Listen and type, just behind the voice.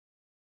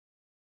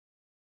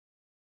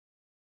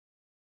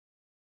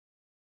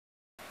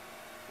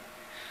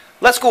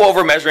Let's go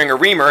over measuring a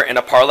reamer in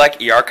a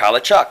Parlec ER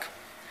collet chuck.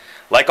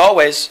 Like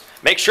always,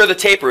 make sure the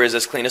taper is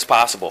as clean as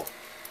possible.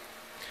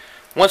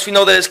 Once we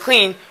know that it's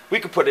clean, we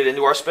can put it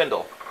into our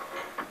spindle.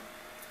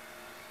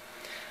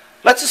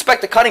 Let's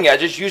inspect the cutting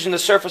edges using the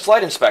surface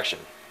light inspection.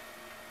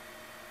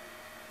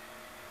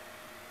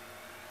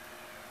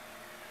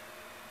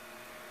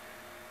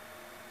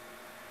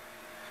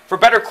 For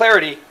better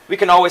clarity, we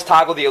can always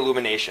toggle the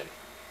illumination.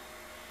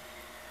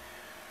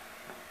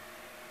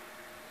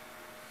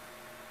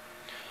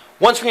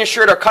 Once we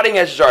ensure our cutting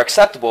edges are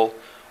acceptable,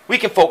 we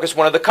can focus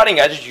one of the cutting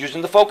edges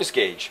using the focus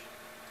gauge.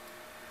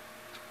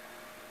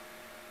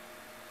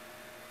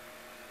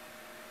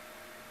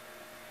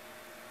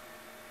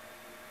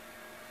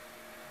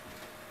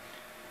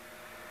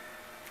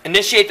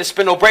 Initiate the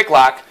spindle brake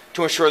lock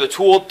to ensure the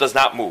tool does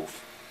not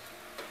move.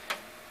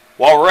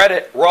 While we're at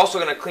it, we're also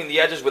going to clean the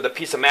edges with a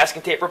piece of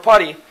masking tape or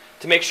putty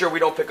to make sure we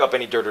don't pick up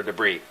any dirt or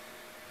debris.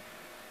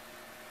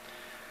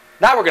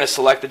 Now we're going to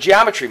select the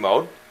geometry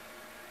mode.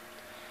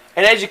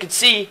 And as you can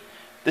see,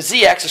 the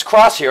Z-axis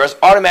crosshair has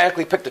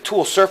automatically picked the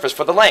tool surface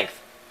for the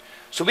length.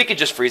 So we can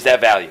just freeze that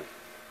value.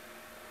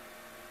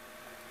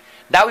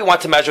 Now we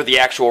want to measure the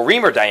actual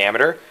reamer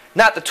diameter,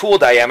 not the tool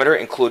diameter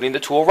including the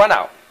tool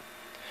runout.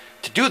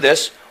 To do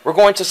this, we're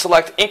going to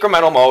select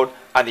incremental mode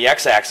on the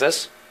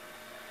X-axis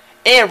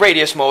and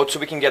radius mode so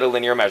we can get a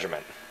linear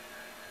measurement.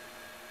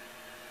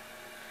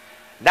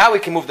 Now we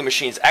can move the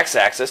machine's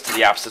X-axis to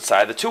the opposite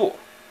side of the tool.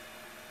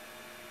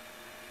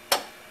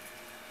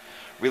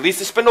 Release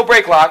the spindle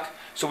brake lock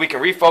so we can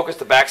refocus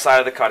the back side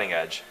of the cutting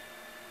edge.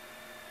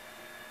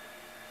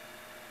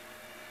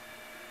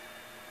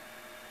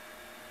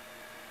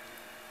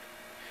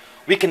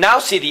 We can now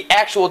see the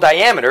actual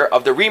diameter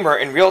of the reamer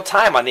in real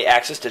time on the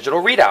Axis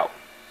digital readout.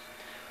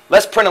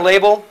 Let's print a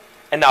label,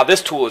 and now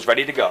this tool is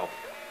ready to go.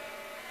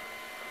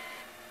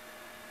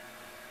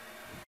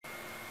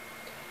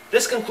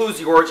 This concludes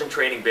the Origin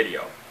training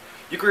video.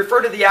 You can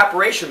refer to the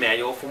operation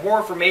manual for more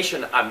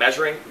information on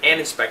measuring and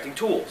inspecting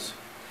tools.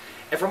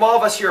 And from all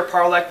of us here at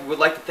Parlec, we would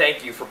like to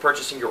thank you for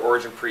purchasing your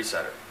Origin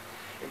presetter.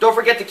 And don't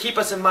forget to keep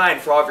us in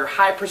mind for all of your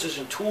high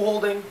precision tool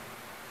holding,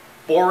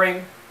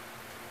 boring,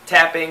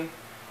 tapping,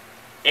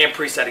 and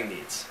presetting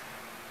needs.